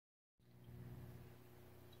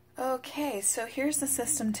Okay, so here's the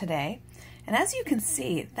system today, and as you can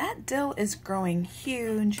see, that dill is growing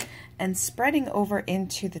huge and spreading over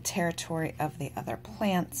into the territory of the other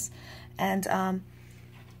plants, and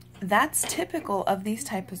that's typical of these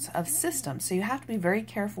types of systems, so you have to be very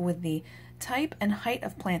careful with the type and height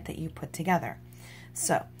of plant that you put together.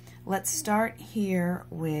 So let's start here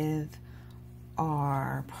with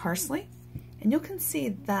our parsley, and you can see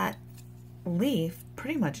that leaf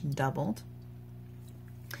pretty much doubled.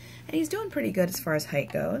 And he's doing pretty good as far as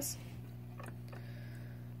height goes.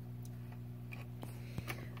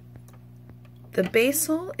 The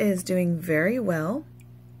basil is doing very well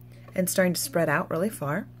and starting to spread out really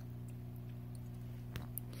far.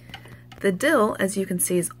 The dill, as you can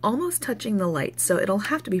see, is almost touching the light, so it'll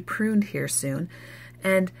have to be pruned here soon.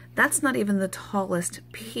 And that's not even the tallest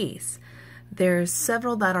piece. There's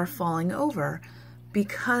several that are falling over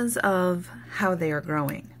because of how they are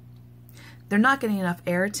growing. They're not getting enough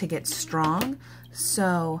air to get strong,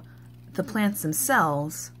 so the plants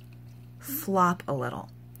themselves flop a little.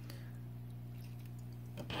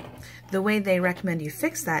 The way they recommend you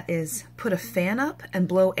fix that is put a fan up and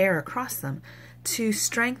blow air across them to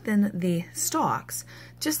strengthen the stalks,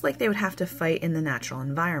 just like they would have to fight in the natural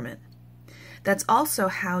environment. That's also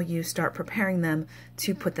how you start preparing them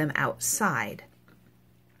to put them outside.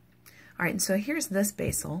 All right, and so here's this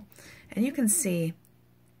basil, and you can see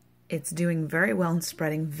it's doing very well and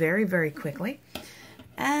spreading very, very quickly.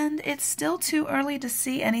 And it's still too early to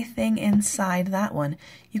see anything inside that one.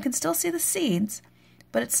 You can still see the seeds,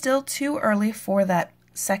 but it's still too early for that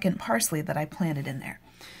second parsley that I planted in there.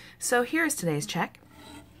 So here's today's check.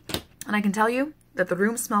 And I can tell you that the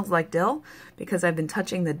room smells like dill because I've been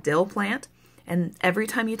touching the dill plant, and every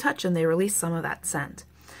time you touch them, they release some of that scent.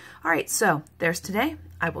 All right, so there's today.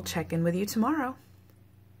 I will check in with you tomorrow.